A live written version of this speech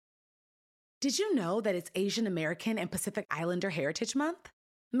Did you know that it's Asian American and Pacific Islander Heritage Month?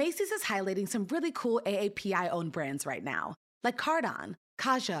 Macy's is highlighting some really cool AAPI-owned brands right now, like Cardon,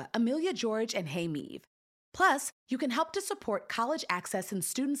 Kaja, Amelia George, and Hey Meave. Plus, you can help to support college access and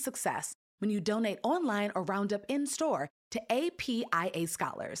student success when you donate online or round up in-store to APIA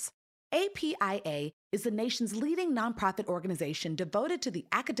Scholars. APIA is the nation's leading nonprofit organization devoted to the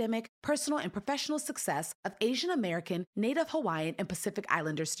academic, personal, and professional success of Asian American, Native Hawaiian, and Pacific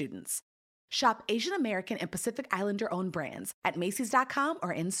Islander students. Shop Asian American and Pacific Islander-owned brands at Macy's.com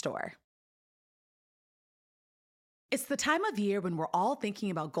or in-store. It's the time of year when we're all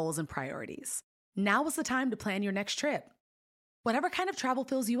thinking about goals and priorities. Now is the time to plan your next trip. Whatever kind of travel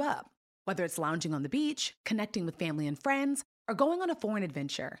fills you up, whether it's lounging on the beach, connecting with family and friends, or going on a foreign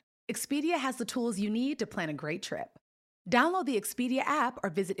adventure, Expedia has the tools you need to plan a great trip. Download the Expedia app or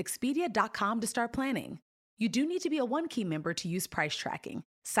visit Expedia.com to start planning. You do need to be a One-Key member to use price tracking.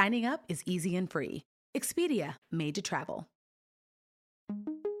 Signing up is easy and free. Expedia, made to travel.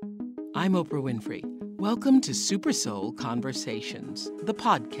 I'm Oprah Winfrey. Welcome to Super Soul Conversations, the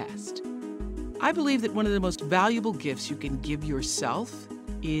podcast. I believe that one of the most valuable gifts you can give yourself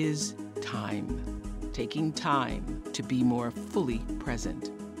is time. Taking time to be more fully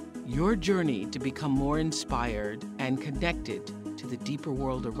present. Your journey to become more inspired and connected to the deeper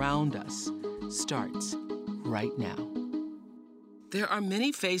world around us starts right now. There are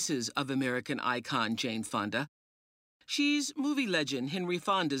many faces of American icon Jane Fonda. She's movie legend Henry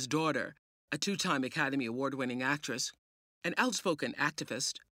Fonda's daughter, a two-time Academy Award-winning actress, an outspoken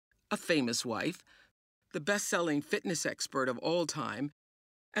activist, a famous wife, the best-selling fitness expert of all time,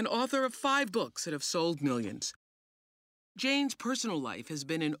 and author of 5 books that have sold millions. Jane's personal life has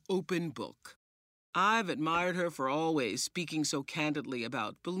been an open book. I've admired her for always speaking so candidly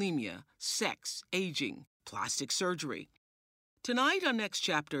about bulimia, sex, aging, plastic surgery. Tonight on Next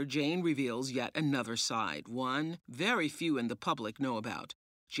Chapter, Jane reveals yet another side, one very few in the public know about.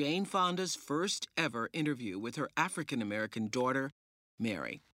 Jane Fonda's first ever interview with her African-American daughter,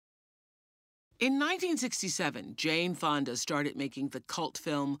 Mary. In 1967, Jane Fonda started making the cult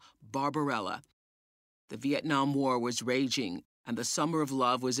film Barbarella. The Vietnam War was raging, and the Summer of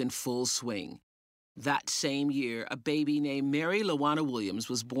Love was in full swing. That same year, a baby named Mary LaWanna Williams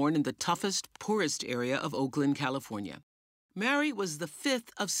was born in the toughest, poorest area of Oakland, California. Mary was the 5th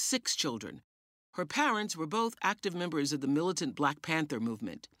of 6 children. Her parents were both active members of the militant Black Panther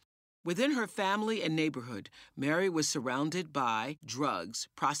movement. Within her family and neighborhood, Mary was surrounded by drugs,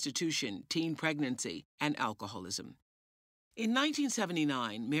 prostitution, teen pregnancy, and alcoholism. In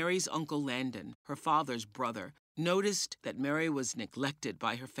 1979, Mary's uncle Landon, her father's brother, noticed that Mary was neglected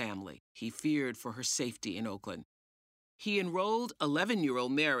by her family. He feared for her safety in Oakland. He enrolled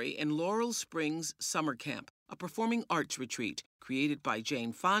 11-year-old Mary in Laurel Springs Summer Camp, a performing arts retreat created by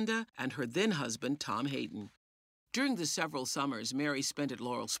Jane Fonda and her then-husband, Tom Hayden. During the several summers Mary spent at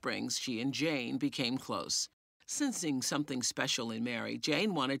Laurel Springs, she and Jane became close. Sensing something special in Mary,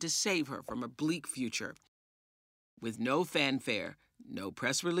 Jane wanted to save her from a bleak future. With no fanfare, no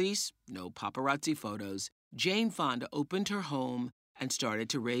press release, no paparazzi photos, Jane Fonda opened her home and started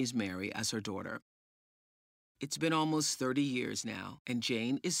to raise Mary as her daughter. It's been almost 30 years now, and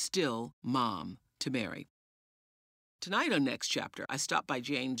Jane is still mom to Mary. Tonight on Next Chapter, I stopped by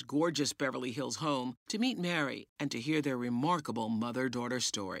Jane's gorgeous Beverly Hills home to meet Mary and to hear their remarkable mother-daughter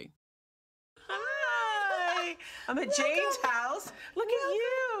story. Hi! I'm at Jane's house. Look at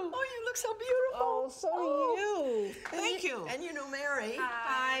you. Oh, you look so beautiful. Oh, so do you. Thank you. And you know Mary.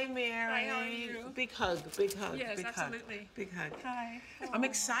 Hi, Mary. Hi, how are you? Big hug, big hug. Yes, big absolutely. Hug, big hug. Hi. I'm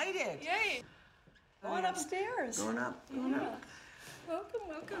excited. Yay. Going upstairs. Going up, going up. Welcome,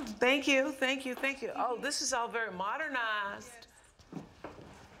 welcome. Thank you, thank you, thank you. Oh, this is all very modernized.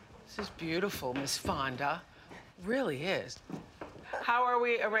 This is beautiful, Miss Fonda. Really is. How are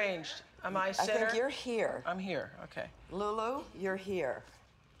we arranged? Am I center? I think you're here. I'm here, okay. Lulu, you're here.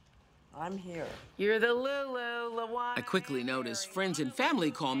 I'm here. You're the Lulu, LaWanna. I quickly noticed friends and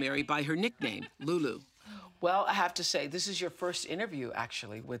family call Mary by her nickname, Lulu. Well, I have to say, this is your first interview,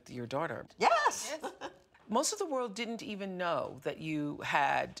 actually, with your daughter. Yes. Most of the world didn't even know that you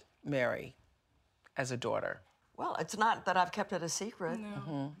had Mary as a daughter. Well, it's not that I've kept it a secret.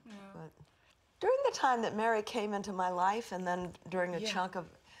 No. But during the time that Mary came into my life, and then during a chunk of,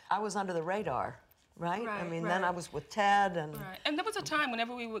 I was under the radar, right? I mean, then I was with Ted and... Right. And there was a time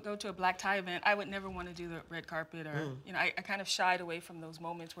whenever we would go to a black tie event, I would never want to do the red carpet or, you know, I kind of shied away from those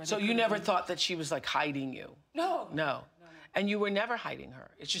moments where... So you never thought that she was like hiding you? No. No. And you were never hiding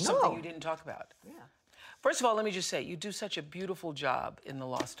her. It's just something you didn't talk about. Yeah. First of all, let me just say, you do such a beautiful job in The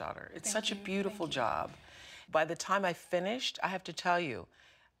Lost Daughter. It's such a beautiful job. By the time I finished, I have to tell you,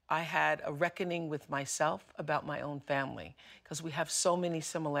 I had a reckoning with myself about my own family, because we have so many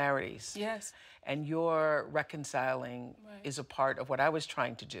similarities. Yes. And your reconciling is a part of what I was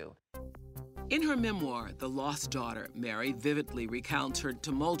trying to do. In her memoir, The Lost Daughter, Mary vividly recounts her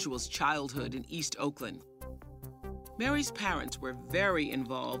tumultuous childhood in East Oakland. Mary's parents were very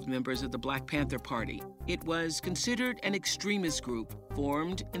involved members of the Black Panther Party. It was considered an extremist group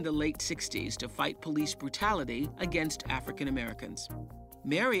formed in the late 60s to fight police brutality against African Americans.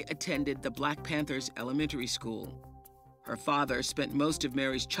 Mary attended the Black Panthers Elementary School. Her father spent most of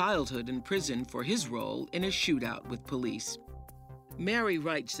Mary's childhood in prison for his role in a shootout with police. Mary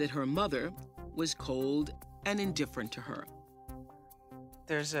writes that her mother was cold and indifferent to her.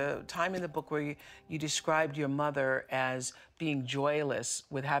 There's a time in the book where you described your mother as being joyless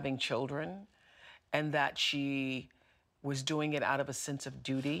with having children, and that she was doing it out of a sense of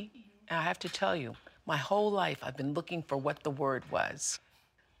duty. And I have to tell you, my whole life I've been looking for what the word was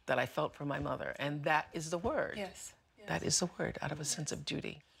that I felt for my mother, and that is the word. Yes. That is the word, out of a sense of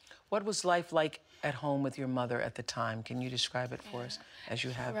duty. What was life like at home with your mother at the time? Can you describe it for us as you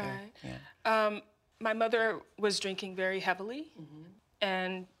have here? Yeah. My mother was drinking very heavily,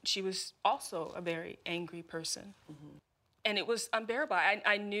 and she was also a very angry person. And it was unbearable.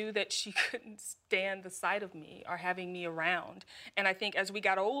 I knew that she couldn't stand the sight of me or having me around. And I think as we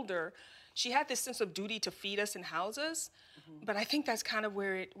got older, she had this sense of duty to feed us and house us, but I think that's kind of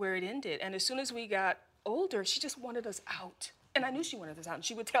where it ended. And as soon as we got older, she just wanted us out. And I knew she wanted us out, and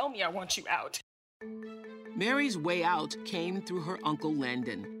she would tell me, "I want you out." Mary's way out came through her uncle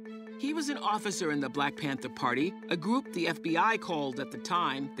Landon. He was an officer in the Black Panther Party, a group the FBI called at the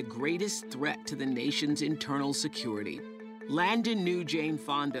time the greatest threat to the nation's internal security. Landon knew Jane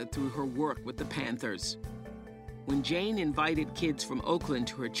Fonda through her work with the Panthers. When Jane invited kids from Oakland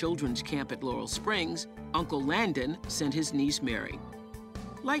to her children's camp at Laurel Springs, Uncle Landon sent his niece Mary.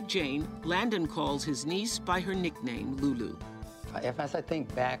 Like Jane, Landon calls his niece by her nickname, Lulu. As I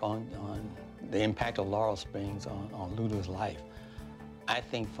think back on the impact of Laurel Springs on Lulu's life, I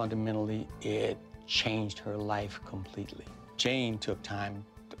think fundamentally it changed her life completely. Jane took time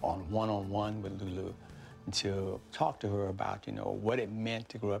on one-on-one with Lulu to talk to her about, what it meant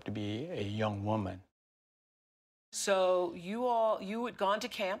to grow up to be a young woman. So you had gone to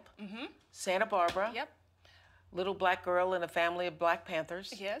camp, Santa Barbara. Yep. Little black girl in a family of Black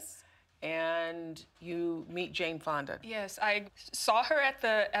Panthers. Yes. And you meet Jane Fonda. Yes, I saw her at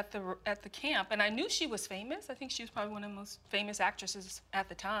the camp, and I knew she was famous. I think she was probably one of the most famous actresses at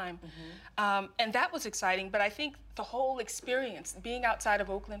the time, and that was exciting. But I think the whole experience, being outside of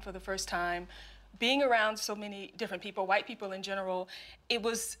Oakland for the first time, being around so many different people, white people in general, it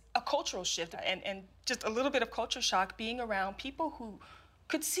was a cultural shift and just a little bit of culture shock being around people who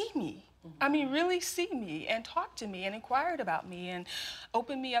could see me. I mean, really see me and talk to me and inquired about me and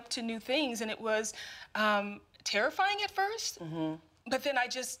opened me up to new things. And it was terrifying at first, but then I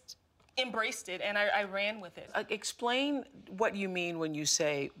just embraced it and I ran with it. Explain what you mean when you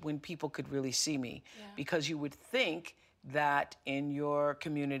say when people could really see me, because you would think that in your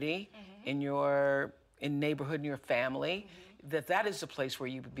community, in neighborhood, in your family, that is the place where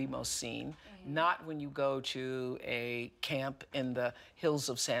you would be most seen, not when you go to a camp in the hills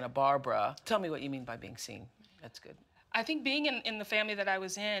of Santa Barbara. Tell me what you mean by being seen. That's good. I think being in the family that I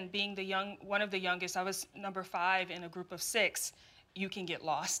was in, being one of the youngest, I was number 5 in a group of 6, you can get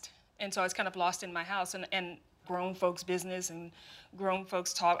lost. And so I was kind of lost in my house and grown folks' business and grown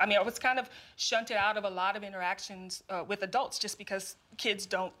folks talk. I mean, I was kind of shunted out of a lot of interactions with adults just because kids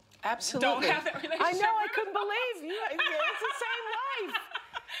don't Absolutely. have that relationship. I know, I couldn't believe you. It's the same life.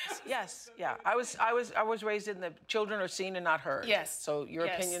 Yes, yeah. I was raised in the children are seen and not heard. Yes. So your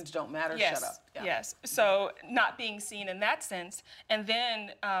opinions don't matter. Yes. Shut up. Yeah. Yes. So not being seen in that sense, and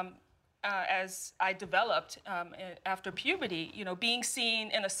then as I developed after puberty, being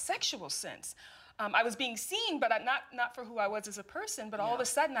seen in a sexual sense. I was being seen, but not for who I was as a person. But all of a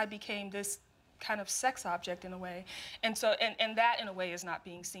sudden, I became this kind of sex object in a way. And so, and that in a way is not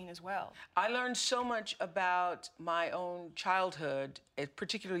being seen as well. I learned so much about my own childhood,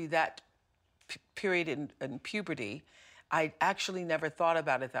 particularly that period in puberty. I actually never thought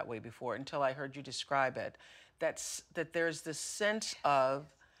about it that way before until I heard you describe it. That there's this sense of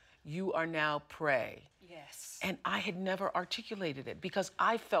you are now prey. Yes. And I had never articulated it because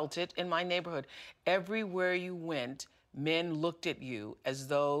I felt it in my neighborhood. Everywhere you went, men looked at you as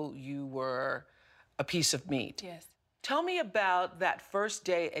though you were a piece of meat. Yes. Tell me about that first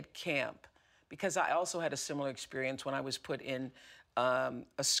day at camp, because I also had a similar experience when I was put in a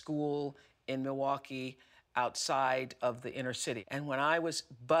school in Milwaukee outside of the inner city. And when I was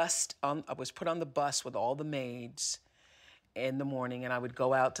put on the bus with all the maids, in the morning, and I would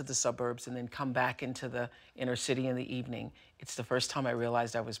go out to the suburbs and then come back into the inner city in the evening. It's the first time I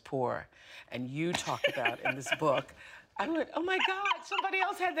realized I was poor. And you talk about in this book, I went, oh my God, somebody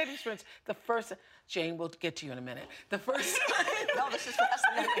else had that experience. The first, Jane, we'll get to you in a minute. The first time. No, this is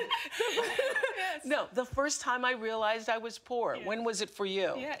fascinating. No, the first time I realized I was poor. Yes. When was it for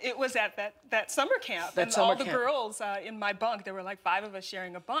you? Yeah, it was at that summer camp. That and summer all the camp. girls in my bunk, there were like 5 of us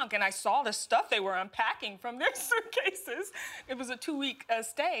sharing a bunk, and I saw the stuff they were unpacking from their suitcases. It was a 2-week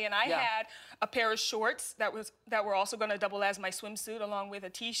stay, and I had a pair of shorts that were also going to double as my swimsuit, along with a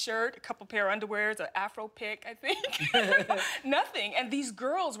T-shirt, a couple pair of underwears, an Afro pick, I think. Nothing. And these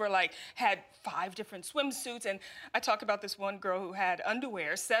girls were like, had 5 different swimsuits, and I talk about this one girl who had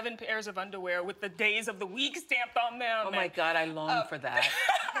underwear, 7 pairs of underwear with the days of the week stamped on them. Oh my God, I long for that.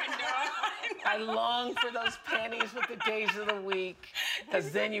 I know. I long for those panties with the days of the week,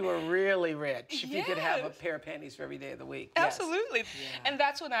 because then you were really rich if you could have a pair of panties for every day of the week. Yes. Absolutely. Yeah. And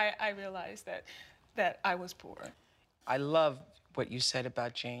that's when I realized that I was poor. I love what you said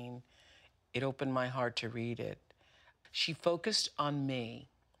about Jane. It opened my heart to read it. She focused on me,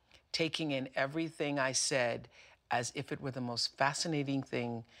 taking in everything I said as if it were the most fascinating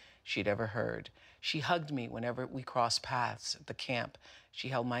thing she'd ever heard. She hugged me whenever we crossed paths at the camp. She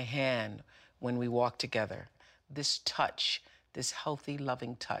held my hand when we walked together. This touch, this healthy,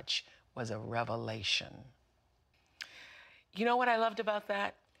 loving touch, was a revelation. You know what I loved about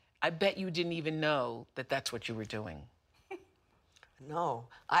that? I bet you didn't even know that that's what you were doing. No,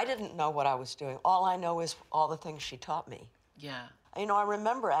 I didn't know what I was doing. All I know is all the things she taught me. Yeah. You know, I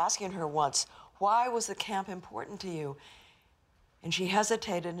remember asking her once, why was the camp important to you? And she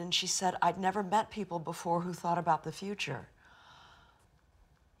hesitated and she said, I'd never met people before who thought about the future.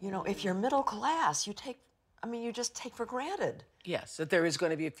 You know, if you're middle class, you just take for granted. Yes, that there is going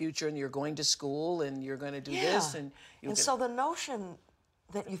to be a future and you're going to school and you're going to do this. And so the notion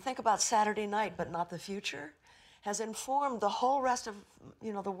that you think about Saturday night but not the future has informed the whole rest of,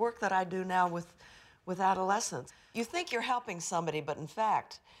 the work that I do now with adolescents. You think you're helping somebody, but in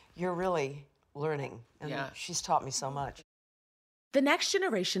fact, you're really learning. And she's taught me so much. The next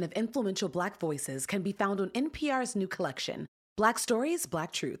generation of influential Black voices can be found on NPR's new collection, Black Stories,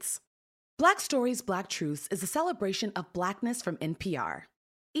 Black Truths. Black Stories, Black Truths is a celebration of Blackness from NPR.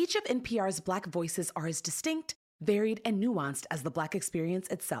 Each of NPR's Black voices are as distinct, varied, and nuanced as the Black experience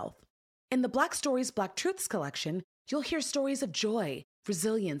itself. In the Black Stories, Black Truths collection, you'll hear stories of joy,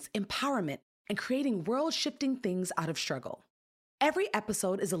 resilience, empowerment, and creating world-shifting things out of struggle. Every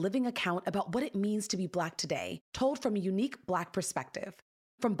episode is a living account about what it means to be Black today, told from a unique Black perspective.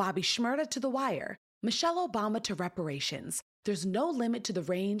 From Bobby Shmurda to The Wire, Michelle Obama to reparations, there's no limit to the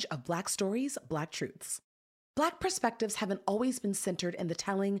range of Black stories, Black truths. Black perspectives haven't always been centered in the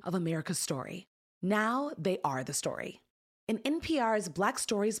telling of America's story. Now they are the story. In NPR's Black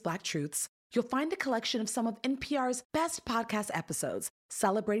Stories, Black Truths, you'll find a collection of some of NPR's best podcast episodes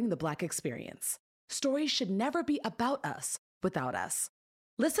celebrating the Black experience. Stories should never be about us without us.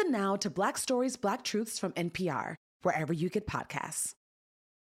 Listen now to Black Stories, Black Truths from NPR, wherever you get podcasts.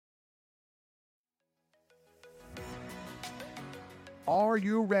 Are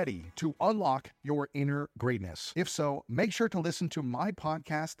you ready to unlock your inner greatness? If so, make sure to listen to my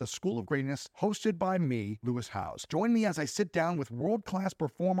podcast, The School of Greatness, hosted by me, Lewis Howes. Join me as I sit down with world-class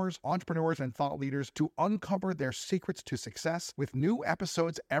performers, entrepreneurs, and thought leaders to uncover their secrets to success with new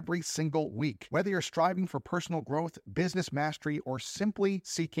episodes every single week. Whether you're striving for personal growth, business mastery, or simply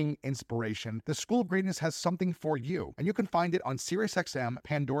seeking inspiration, The School of Greatness has something for you, and you can find it on SiriusXM,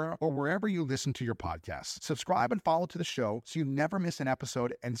 Pandora, or wherever you listen to your podcasts. Subscribe and follow to the show so you never miss an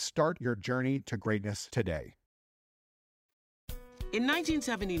episode and start your journey to greatness today. In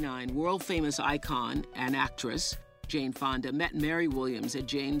 1979, world-famous icon and actress Jane Fonda met Mary Williams at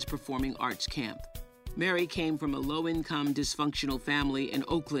Jane's Performing Arts Camp. Mary came from a low-income, dysfunctional family in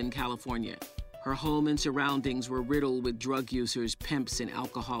Oakland, California. Her home and surroundings were riddled with drug users, pimps, and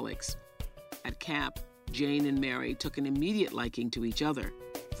alcoholics. At camp, Jane and Mary took an immediate liking to each other.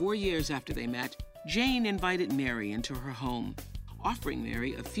 4 years after they met, Jane invited Mary into her home, offering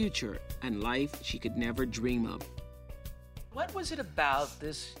Mary a future and life she could never dream of. What was it about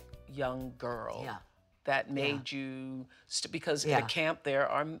this young girl that made you, because at a camp there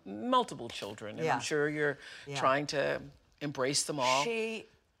are multiple children, and I'm sure you're trying to embrace them all?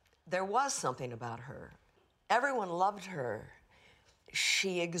 There was something about her. Everyone loved her.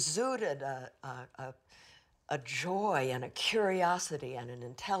 She exuded a joy and a curiosity and an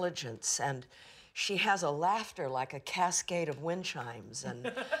intelligence, and she has a laughter like a cascade of wind chimes, and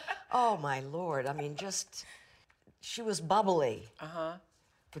oh my Lord, I mean, she was bubbly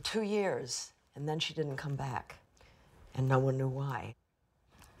for 2 years, and then she didn't come back. and no one knew why.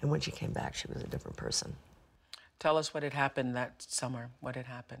 And when she came back, she was a different person. Tell us what had happened that summer. What had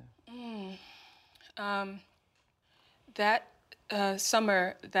happened? That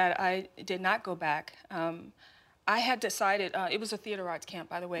summer that I did not go back, I had decided, it was a theater arts camp,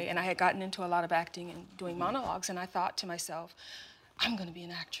 by the way, and I had gotten into a lot of acting and doing monologues, and I thought to myself, I'm going to be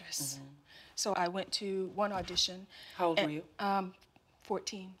an actress. So I went to one audition. How old were you?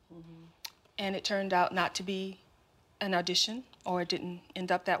 14. And it turned out not to be an audition, or it didn't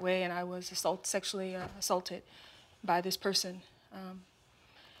end up that way, and I was sexually assaulted by this person.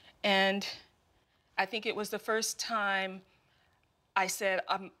 And I think it was the first time I said,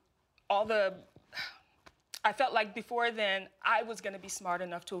 I felt like before then I was going to be smart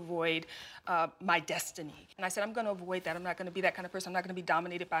enough to avoid my destiny. And I said, I'm going to avoid that. I'm not going to be that kind of person. I'm not going to be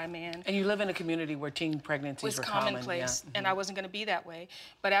dominated by a man. And you live in a community where teen pregnancies were common. Commonplace, Yeah. and I wasn't going to be that way.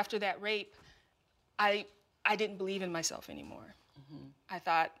 But after that rape, I didn't believe in myself anymore. I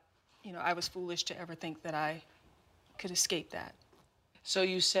thought, I was foolish to ever think that I could escape that. So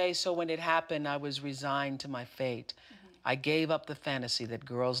you say, so when it happened, I was resigned to my fate. I gave up the fantasy that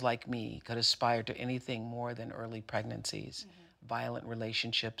girls like me could aspire to anything more than early pregnancies, violent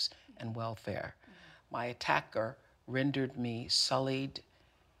relationships, and welfare. My attacker rendered me sullied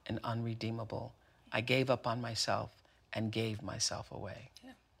and unredeemable. I gave up on myself and gave myself away.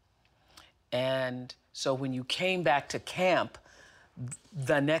 Yeah. And so when you came back to camp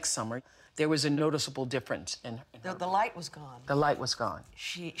the next summer, there was a noticeable difference in her. The light was gone. The light was gone.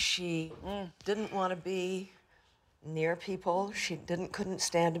 She didn't want to be near people. She couldn't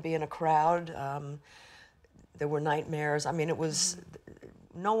stand to be in a crowd. There were nightmares. I mean, it was,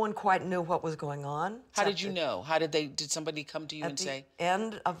 no one quite knew what was going on. How did you know? Did somebody come to you and say? At the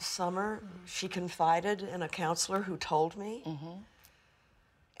end of summer, she confided in a counselor who told me.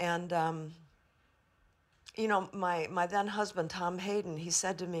 And, my then husband, Tom Hayden, he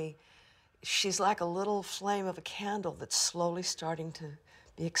said to me, she's like a little flame of a candle that's slowly starting to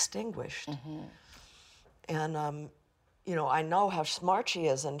be extinguished. And, I know how smart she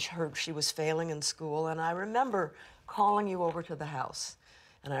is, and she was failing in school. And I remember calling you over to the house,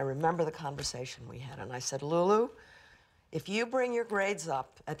 and I remember the conversation we had. And I said, Lulu, if you bring your grades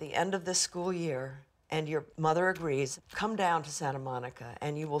up at the end of this school year, and your mother agrees, come down to Santa Monica,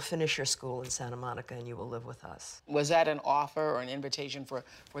 and you will finish your school in Santa Monica, and you will live with us. Was that an offer or an invitation for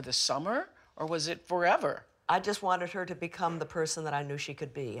the summer, or was it forever? I just wanted her to become the person that I knew she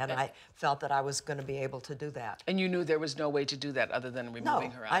could be, and I felt that I was going to be able to do that. And you knew there was no way to do that other than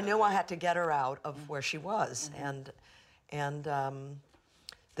removing her out? No, I knew I had to get her out of where she was, and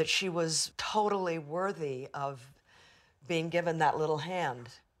that she was totally worthy of being given that little hand.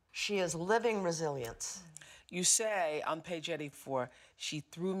 She is living resilience. You say on page 84, she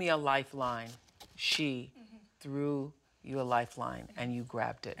threw me a lifeline. She threw you a lifeline, and you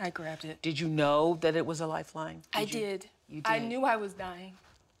grabbed it. I grabbed it. Did you know that it was a lifeline? I did. You did. I knew I was dying.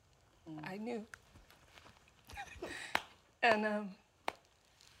 I knew. And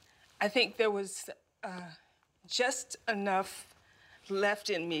I think there was just enough left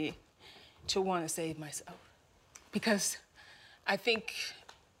in me to want to save myself. Because I think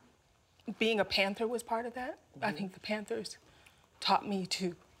being a Panther was part of that. I think the Panthers taught me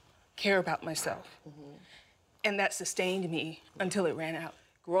to care about myself. And that sustained me until it ran out.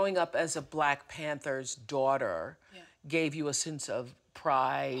 Growing up as a Black Panther's daughter gave you a sense of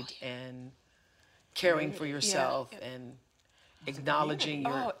pride and caring for yourself and acknowledging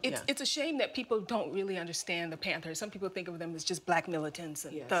your... It's a shame that people don't really understand the Panthers. Some people think of them as just Black militants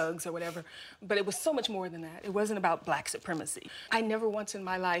and thugs or whatever, but it was so much more than that. It wasn't about Black supremacy. I never once in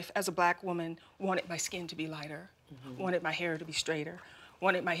my life, as a Black woman, wanted my skin to be lighter, wanted my hair to be straighter,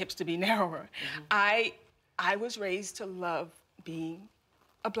 wanted my hips to be narrower. I was raised to love being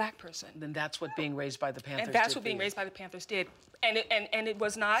a Black person. Then that's what being raised by the Panthers did. And that's what being raised by the Panthers did. And it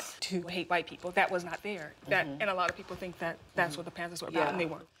was not to hate white people. That was not there. And a lot of people think that that's what the Panthers were about, and they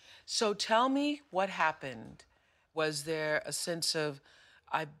weren't. So tell me what happened. Was there a sense of,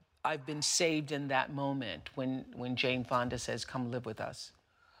 I've been saved in that moment when Jane Fonda says, come live with us?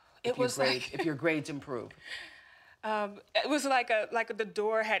 If your grades improve. It was like the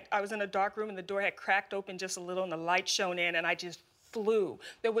door I was in a dark room and the door had cracked open just a little and the light shone in and I just flew.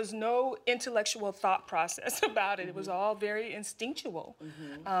 There was no intellectual thought process about it. It was all very instinctual.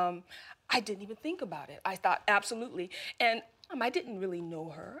 I didn't even think about it. I thought, absolutely. And I didn't really know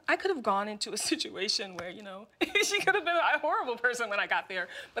her. I could have gone into a situation where, she could have been a horrible person when I got there.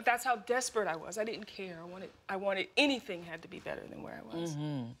 But that's how desperate I was. I didn't care. I wanted anything had to be better than where I was.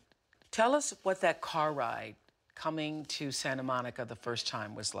 Tell us what that car ride coming to Santa Monica the first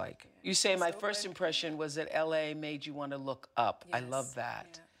time was like? You say my first impression was that LA made you want to look up. I love that.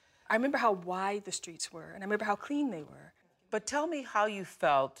 Yeah. I remember how wide the streets were, and I remember how clean they were. But tell me how you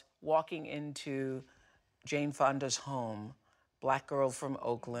felt walking into Jane Fonda's home, black girl from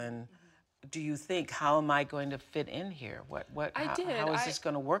Oakland. Do you think, how am I going to fit in here? How is this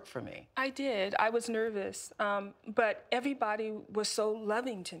going to work for me? I did. I was nervous, but everybody was so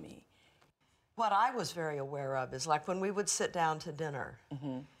loving to me. What I was very aware of is like when we would sit down to dinner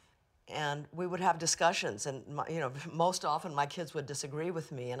and we would have discussions, and most often my kids would disagree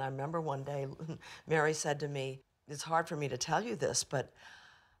with me. And I remember one day Mary said to me, "It's hard for me to tell you this, but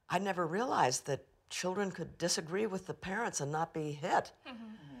I never realized that children could disagree with the parents and not be hit."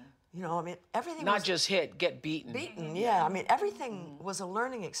 Everything Not just hit, get beaten. Yeah. Everything was a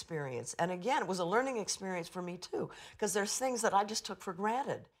learning experience. And again, it was a learning experience for me too, because there's things that I just took for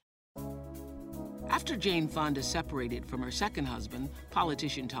granted. After Jane Fonda separated from her second husband,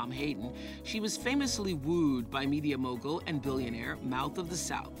 politician Tom Hayden, she was famously wooed by media mogul and billionaire, mouth of the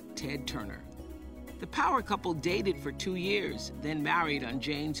South, Ted Turner. The power couple dated for 2 years, then married on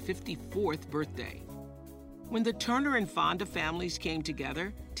Jane's 54th birthday. When the Turner and Fonda families came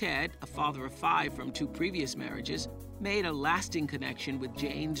together, Ted, a father of 5 from 2 previous marriages, made a lasting connection with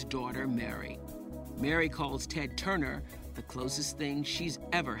Jane's daughter, Mary. Mary calls Ted Turner the closest thing she's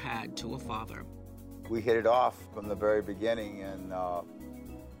ever had to a father. We hit it off from the very beginning and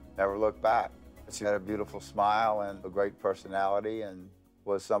never looked back. She had a beautiful smile and a great personality and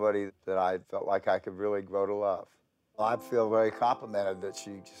was somebody that I felt like I could really grow to love. I feel very complimented that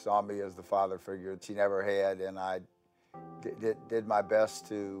she saw me as the father figure she never had, and I did my best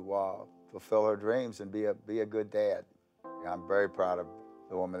to fulfill her dreams and be a good dad. I'm very proud of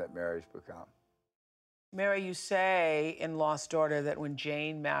the woman that Mary's become. Mary, you say in Lost Daughter that when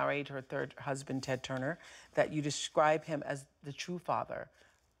Jane married her third husband, Ted Turner, that you describe him as the true father,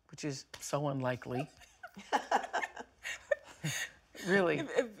 which is so unlikely. Really?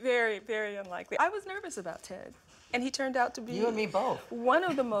 Very, very unlikely. I was nervous about Ted, and he turned out to be You and me both. one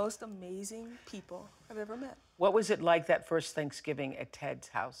of the most amazing people I've ever met. What was it like that first Thanksgiving at Ted's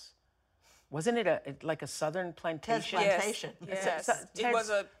house? Wasn't it like a southern plantation? Ted's plantation. Yes, It was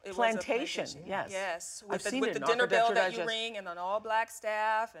a plantation. Yes. Yes, I've seen with it the in dinner bell that you Digest. ring and an all-black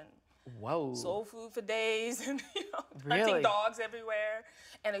staff and Whoa. soul food for days and Really? hunting dogs everywhere,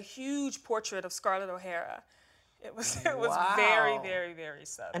 and a huge portrait of Scarlett O'Hara. It was Wow. very, very, very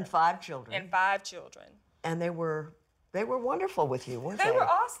southern. And 5 children. And 5 children. And they were wonderful with you, weren't they? They were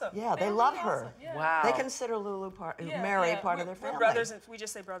awesome. Yeah, they were love really her. awesome, yeah. Wow. They consider Mary part of their family. We're brothers, and we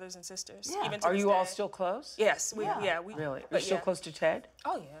just say brothers and sisters. Yeah. Even to Are this you all day. still close? Yes. Yeah. Really? You're but still yeah. close to Ted?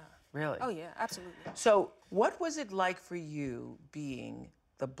 Oh yeah. Really? Oh yeah, absolutely. So, what was it like for you being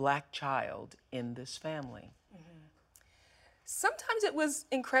the black child in this family? Sometimes it was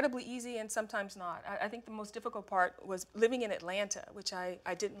incredibly easy and sometimes not. I think the most difficult part was living in Atlanta, which I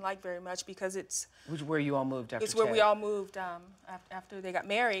didn't like very much because it's Where you all moved after it's where Ted? we all moved after they got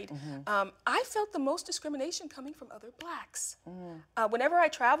married. I felt the most discrimination coming from other blacks. Whenever I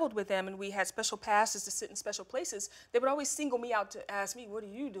traveled with them and we had special passes to sit in special places, they would always single me out to ask me, "What are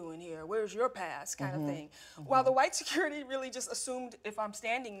you doing here? Where's your pass?" kind of thing. While the white security really just assumed if I'm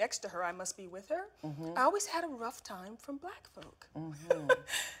standing next to her, I must be with her. I always had a rough time from black folk.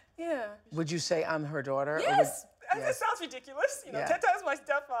 Yeah. Would you say I'm her daughter? or Yes. would- It sounds ridiculous. Yeah. Ted Turner's my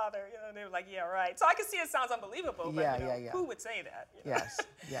stepfather. They were like, yeah, right. So I can see it sounds unbelievable, but Yeah. who would say that?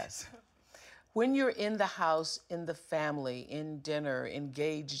 Yes. When you're in the house, in the family, in dinner,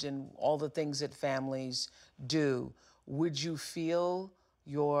 engaged in all the things that families do, would you feel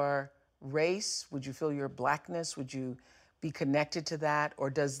your race? Would you feel your blackness? Would you be connected to that, or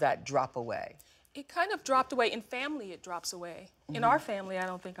does that drop away? It kind of dropped away. In family, it drops away. In our family, I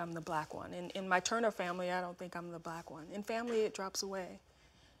don't think I'm the black one. In my Turner family, I don't think I'm the black one. In family, it drops away.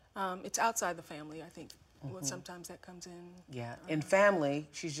 It's outside the family, I think. Sometimes that comes in. Yeah. In family,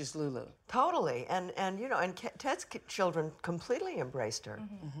 she's just Lulu. Totally. And Ted's children completely embraced her.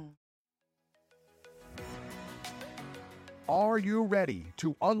 Are you ready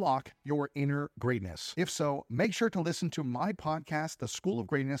to unlock your inner greatness? If so, make sure to listen to my podcast, The School of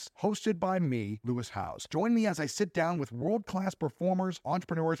Greatness, hosted by me, Lewis Howes. Join me as I sit down with world-class performers,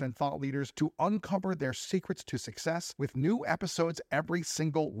 entrepreneurs, and thought leaders to uncover their secrets to success with new episodes every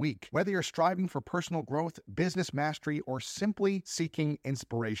single week. Whether you're striving for personal growth, business mastery, or simply seeking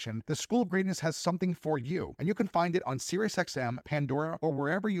inspiration, The School of Greatness has something for you, and you can find it on SiriusXM, Pandora, or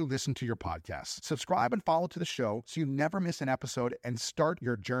wherever you listen to your podcasts. Subscribe and follow to the show so you never miss an episode and start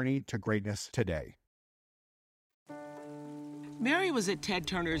your journey to greatness today. Mary was at Ted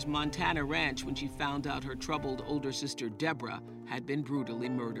Turner's Montana ranch when she found out her troubled older sister, Deborah, had been brutally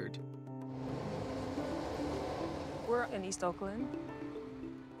murdered. We're in East Oakland.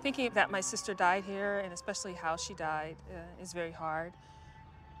 Thinking that my sister died here, and especially how she died, is very hard.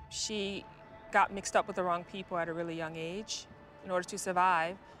 She got mixed up with the wrong people at a really young age. In order to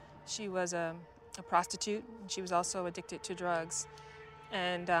survive, she was a prostitute, and she was also addicted to drugs.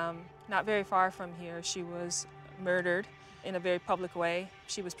 And not very far from here, she was murdered in a very public way.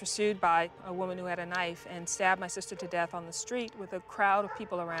 She was pursued by a woman who had a knife and stabbed my sister to death on the street with a crowd of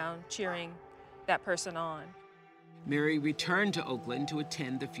people around cheering that person on. Mary returned to Oakland to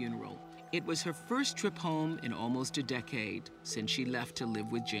attend the funeral. It was her first trip home in almost a decade since she left to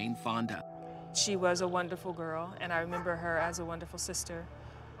live with Jane Fonda. She was a wonderful girl, and I remember her as a wonderful sister.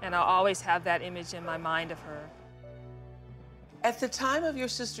 And I'll always have that image in my mind of her. At the time of your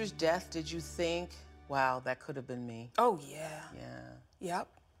sister's death, did you think, wow, that could have been me? Oh, yeah. Yeah. Yep.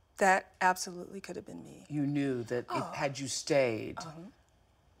 That absolutely could have been me. You knew that had you stayed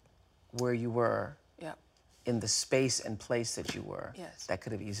where you were, Yep. in the space and place that you were, Yes. that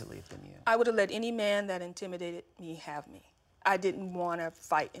could have easily been you. I would have let any man that intimidated me have me. I didn't want to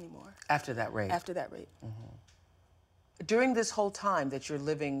fight anymore After that rape? after that rape. During this whole time that you're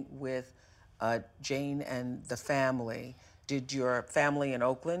living with Jane and the family, did your family in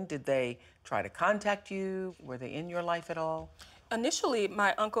Oakland, did they try to contact you? Were they in your life at all? Initially,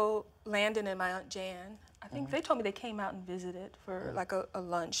 my Uncle Landon and my Aunt Jan, I think they told me they came out and visited for like a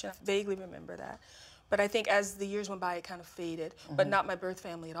lunch. I vaguely remember that. But I think as the years went by, it kind of faded, but not my birth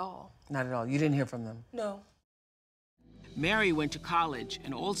family at all. Not at all. You didn't hear from them? No. Mary went to college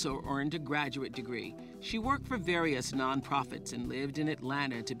and also earned a graduate degree. She worked for various nonprofits and lived in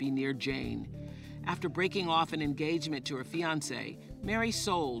Atlanta to be near Jane. After breaking off an engagement to her fiancé, Mary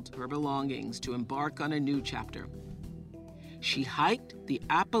sold her belongings to embark on a new chapter. She hiked the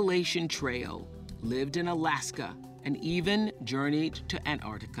Appalachian Trail, lived in Alaska, and even journeyed to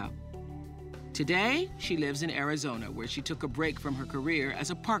Antarctica. Today, she lives in Arizona, where she took a break from her career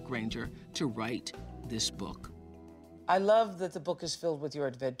as a park ranger to write this book. I love that the book is filled with your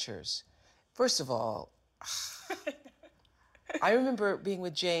adventures. First of all, I remember being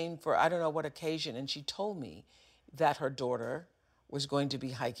with Jane for I don't know what occasion, and she told me that her daughter was going to be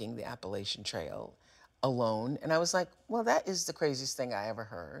hiking the Appalachian Trail alone. And I was like, well, that is the craziest thing I ever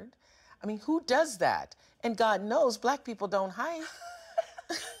heard. I mean, who does that? And God knows Black people don't hike.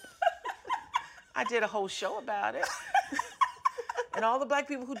 I did a whole show about it. And all the Black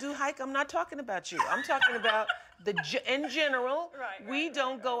people who do hike, I'm not talking about you. I'm talking about in general, we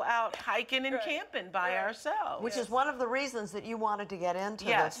don't go out hiking and camping by ourselves. Which is one of the reasons that you wanted to get into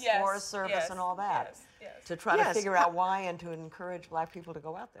the Forest Service and all that. To try to figure out why and to encourage Black people to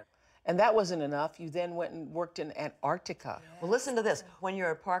go out there. And that wasn't enough. You then went and worked in Antarctica. Well, listen to this. When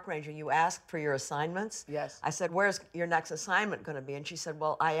you're a park ranger, you ask for your assignments. Yes. I said, where's your next assignment going to be? And she said,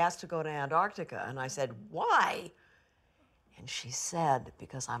 well, I asked to go to Antarctica. And I said, why? And she said,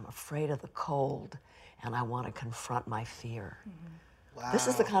 because I'm afraid of the cold and I want to confront my fear. Wow. This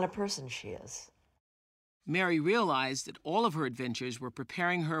is the kind of person she is. Mary realized that all of her adventures were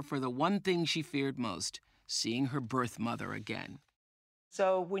preparing her for the one thing she feared most, seeing her birth mother again.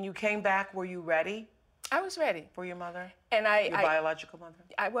 So when you came back, were you ready? I was ready. For your mother? And your biological mother?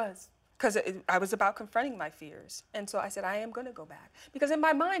 I was. Because I was about confronting my fears. And so I said, I am going to go back. Because in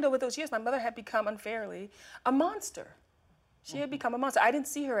my mind, over those years, my mother had become unfairly a monster. She had become a monster. I didn't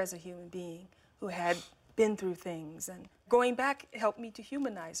see her as a human being who had been through things. And going back helped me to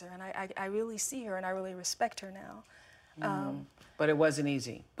humanize her. And I really see her and I really respect her now. But it wasn't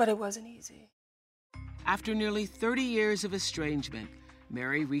easy. But it wasn't easy. After nearly 30 years of estrangement,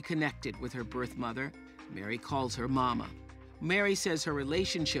 Mary reconnected with her birth mother. Mary calls her Mama. Mary says her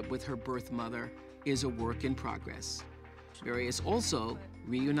relationship with her birth mother is a work in progress. Mary is also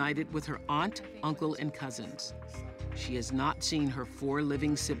reunited with her aunt, uncle, and cousins. She has not seen her 4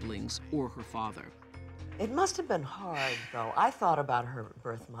 living siblings or her father. It must have been hard, though. I thought about her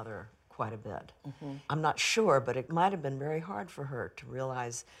birth mother quite a bit. I'm not sure, but it might have been very hard for her to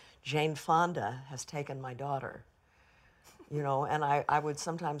realize Jane Fonda has taken my daughter. You know, and I would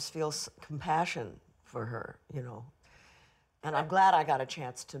sometimes feel compassion for her, you know. And I'm glad I got a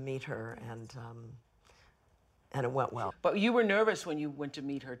chance to meet her, and it went well. But you were nervous when you went to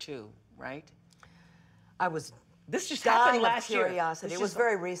meet her too, right? I was This just happened dying last of curiosity. year. It was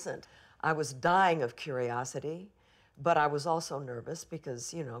very recent. I was dying of curiosity, but I was also nervous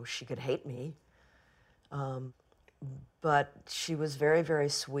because, you know, she could hate me. But she was very, very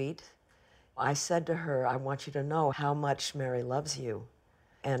sweet. I said to her, I want you to know how much Mary loves you.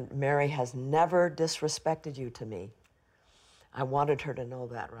 And Mary has never disrespected you to me. I wanted her to know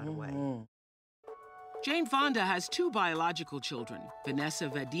that right away. Jane Fonda has 2 biological children, Vanessa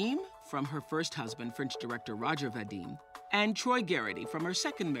Vadim from her first husband, French director Roger Vadim, and Troy Garrity from her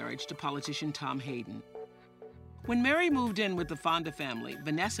second marriage to politician Tom Hayden. When Mary moved in with the Fonda family,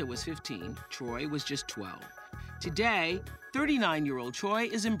 Vanessa was 15, Troy was just 12. Today, 39-year-old Troy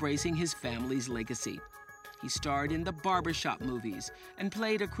is embracing his family's legacy. He starred in the Barbershop movies and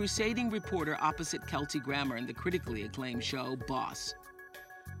played a crusading reporter opposite Kelsey Grammer in the critically acclaimed show Boss.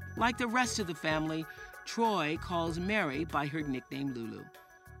 Like the rest of the family, Troy calls Mary by her nickname Lulu.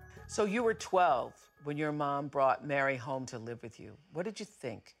 So you were 12 when your mom brought Mary home to live with you. What did you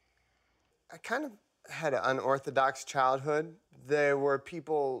think? I kind of had an unorthodox childhood. There were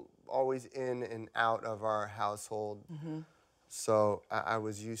people always in and out of our household. So I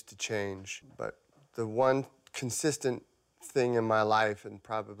was used to change. But the one consistent thing in my life, and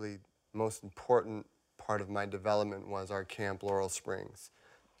probably most important part of my development, was our camp, Laurel Springs.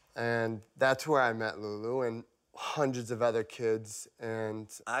 And that's where I met Lulu and hundreds of other kids, and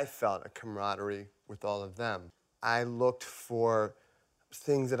I felt a camaraderie with all of them. I looked for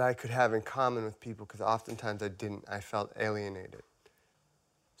things that I could have in common with people, because oftentimes I didn't. I felt alienated.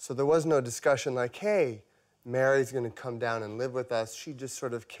 So there was no discussion like, hey, Mary's gonna come down and live with us. She just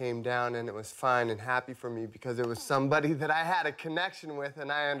sort of came down, and it was fine and happy for me because it was somebody that I had a connection with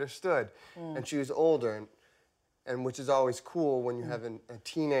and I understood. And she was older, and which is always cool when you have a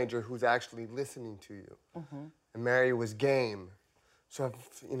teenager who's actually listening to you. And Mary was game. So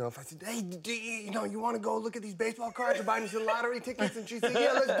if I said, hey, you want to go look at these baseball cards or buy me some lottery tickets? And she said,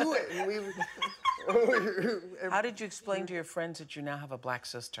 yeah, let's do it. And How did you explain to your friends that you now have a black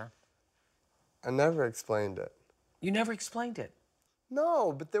sister? I never explained it. You never explained it?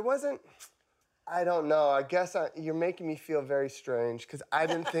 No, but there wasn't, I don't know. I guess you're making me feel very strange, because I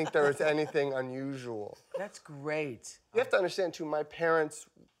didn't think there was anything unusual. That's great. You have to understand, too, my parents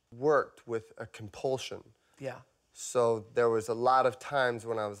worked with a compulsion. Yeah. So there was a lot of times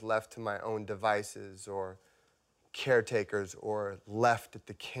when I was left to my own devices, or caretakers, or left at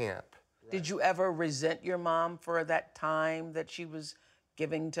the camp. Did you ever resent your mom for that time that she was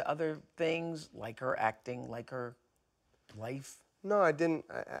giving to other things, like her acting, like her life? No, I didn't.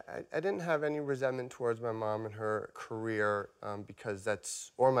 I didn't have any resentment towards my mom and her career,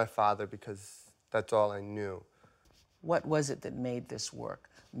 or my father, because that's all I knew. What was it that made this work?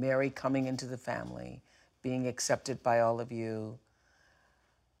 Mary coming into the family, being accepted by all of you,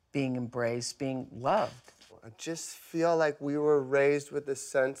 being embraced, being loved. I just feel like we were raised with a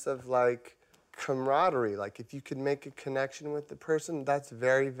sense of, like, camaraderie. Like, if you could make a connection with the person, that's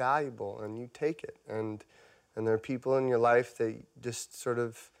very valuable, and you take it. And there are people in your life that just sort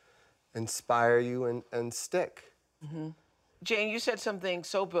of inspire you and stick. Jane, you said something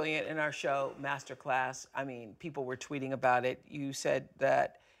so brilliant in our show, Masterclass. I mean, people were tweeting about it. You said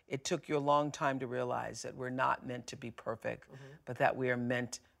that it took you a long time to realize that we're not meant to be perfect, but that we are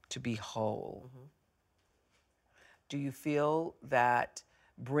meant to be whole. Do you feel that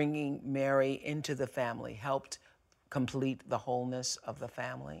bringing Mary into the family helped complete the wholeness of the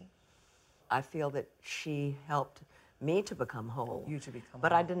family? I feel that she helped me to become whole. You to become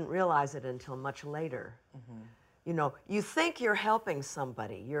But whole. I didn't realize it until much later. You know, you think you're helping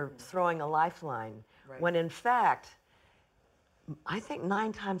somebody, you're throwing a lifeline, when in fact, I think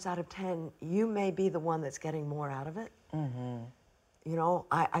 9 times out of 10, you may be the one that's getting more out of it. You know,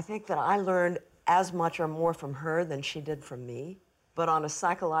 I think that I learned as much or more from her than she did from me. But on a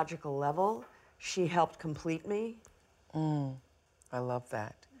psychological level, she helped complete me. I love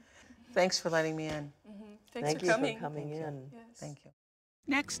that. Thanks for letting me in. Thanks Thank for you coming. for coming in. Yes. Thank you.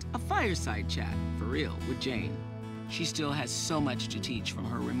 Next, a fireside chat, for real, with Jane. She still has so much to teach from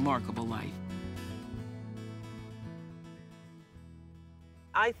her remarkable life.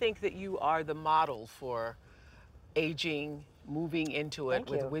 I think that you are the model for aging, moving into it Thank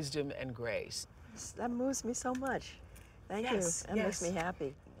with you. wisdom and grace. That moves me so much. Thank Yes, you. That makes yes. me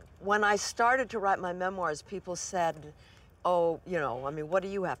happy. When I started to write my memoirs, people said, oh, you know, I mean, what do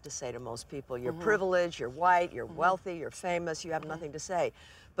you have to say to most people? You're privileged, you're white, you're wealthy, you're famous, you have nothing to say.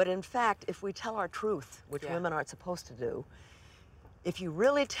 But in fact, if we tell our truth, which women aren't supposed to do, if you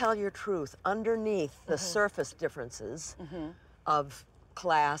really tell your truth underneath the surface differences of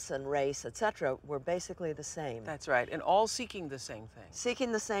class and race, etc., we're basically the same. That's right, and all seeking the same thing.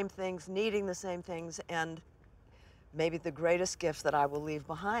 Seeking the same things, needing the same things, and maybe the greatest gift that I will leave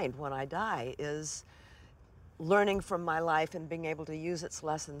behind when I die is learning from my life and being able to use its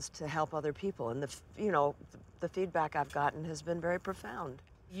lessons to help other people. And the feedback I've gotten has been very profound.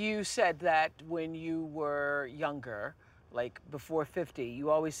 You said that when you were younger, like before 50, you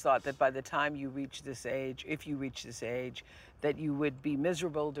always thought that by the time you reach this age, if you reach this age, that you would be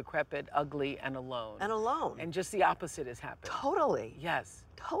miserable, decrepit, ugly, and alone. And alone. And just the opposite has happened. Totally. Yes.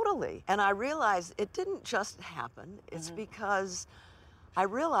 Totally. And I realized it didn't just happen. It's because I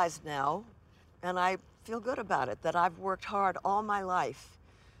realize now, and I feel good about it, that I've worked hard all my life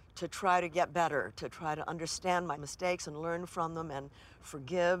to try to get better, to try to understand my mistakes and learn from them and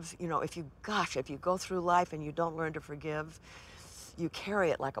forgive. You know, if you go through life and you don't learn to forgive, you carry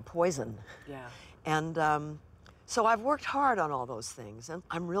it like a poison. Yeah. And so I've worked hard on all those things, and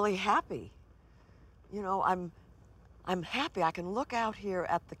I'm really happy. You know, I'm happy. I can look out here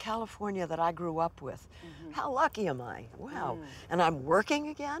at the California that I grew up with. How lucky am I? Wow. And I'm working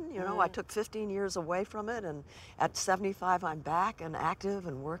again. You know, I took 15 years away from it, and at 75, I'm back and active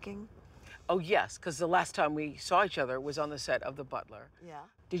and working. Oh, yes, because the last time we saw each other was on the set of The Butler. Yeah.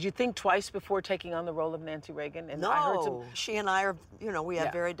 Did you think twice before taking on the role of Nancy Reagan? And No. I heard some... She and I are, you know, we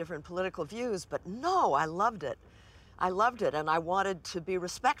have very different political views, but no, I loved it. I loved it, and I wanted to be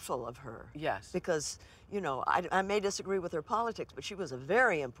respectful of her. Yes. Because, you know, I may disagree with her politics, but she was a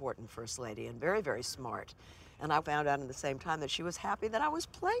very important First Lady and very, very smart. And I found out at the same time that she was happy that I was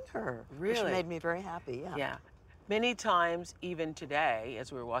playing her. Really? Which made me very happy, yeah. Yeah. Many times, even today,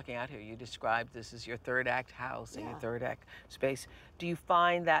 as we were walking out here, you described this as your third act house and your third act space. Do you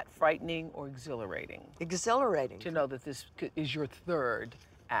find that frightening or exhilarating? Exhilarating. To know that this is your third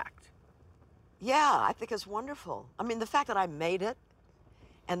act. Yeah, I think it's wonderful. I mean, the fact that I made it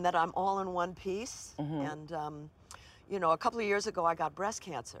and that I'm all in one piece. And, you know, a couple of years ago, I got breast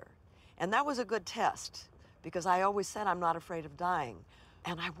cancer. And that was a good test because I always said I'm not afraid of dying.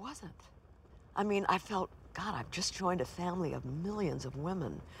 And I wasn't. I mean, I felt, God, I've just joined a family of millions of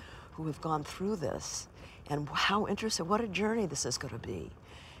women who have gone through this. And how interesting, what a journey this is going to be.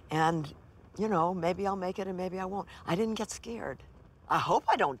 And, you know, maybe I'll make it and maybe I won't. I didn't get scared. I hope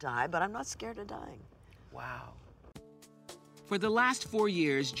I don't die, but I'm not scared of dying. Wow. For the last 4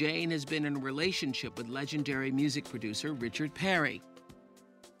 years, Jane has been in a relationship with legendary music producer Richard Perry.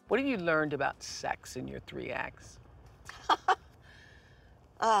 What have you learned about sex in your 3 acts?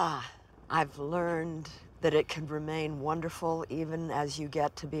 I've learned that it can remain wonderful even as you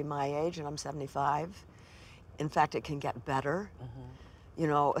get to be my age, and I'm 75. In fact, it can get better. You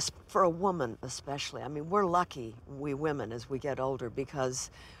know, for a woman especially. I mean, we're lucky, we women, as we get older,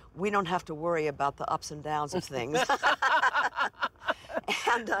 because we don't have to worry about the ups and downs of things.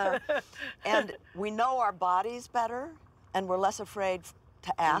 And we know our bodies better, and we're less afraid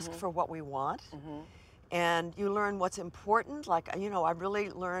to ask for what we want. And you learn what's important. Like, you know, I really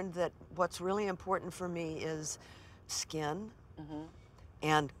learned that what's really important for me is skin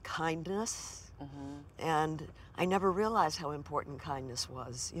and kindness. And I never realized how important kindness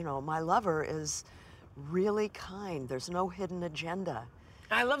was. You know, my lover is really kind. There's no hidden agenda.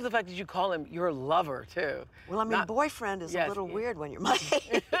 I love the fact that you call him your lover, too. Well, I mean, boyfriend is a little weird when you're my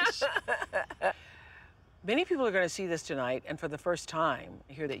age. Many people are going to see this tonight, and for the first time,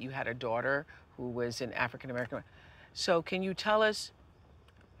 hear that you had a daughter who was an African-American. So can you tell us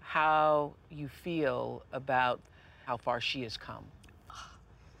how you feel about how far she has come?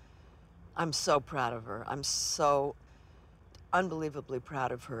 I'm so proud of her. I'm so unbelievably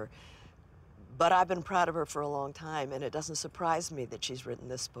proud of her. But I've been proud of her for a long time, and it doesn't surprise me that she's written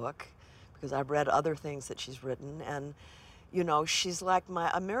this book, because I've read other things that she's written, and you know, she's like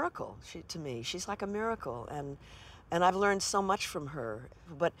a miracle to me. She's like a miracle, and I've learned so much from her.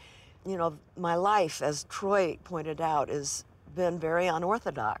 But you know, my life, as Troy pointed out, has been very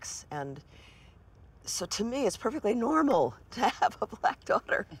unorthodox, and so to me, it's perfectly normal to have a black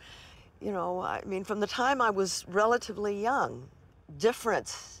daughter. You know, I mean, from the time I was relatively young,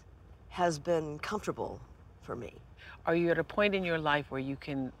 difference has been comfortable for me. Are you at a point in your life where you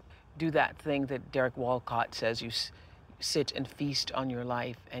can do that thing that Derek Walcott says, you sit and feast on your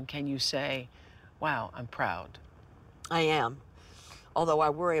life, and can you say, wow, I'm proud? I am, although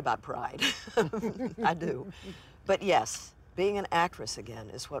I worry about pride. I do. But yes, being an actress again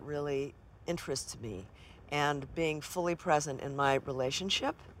is what really interests me, and being fully present in my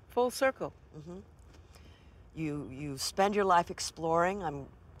relationship. Full circle. You spend your life exploring. I'm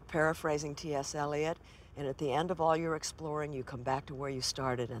paraphrasing T.S. Eliot, and at the end of all your exploring, you come back to where you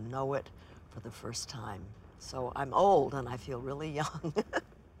started and know it for the first time. So I'm old and I feel really young.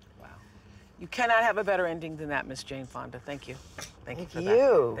 Wow. You cannot have a better ending than that, Miss Jane Fonda. Thank you. Thank you for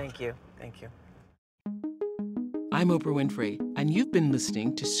you. that. Thank you. Thank you. I'm Oprah Winfrey, and you've been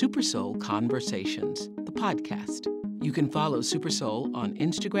listening to Super Soul Conversations, the podcast. You can follow Super Soul on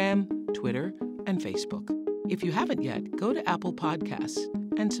Instagram, Twitter, and Facebook. If you haven't yet, go to Apple Podcasts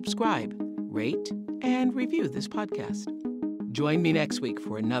and subscribe, rate, and review this podcast. Join me next week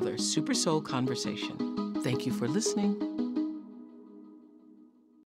for another Super Soul Conversation. Thank you for listening.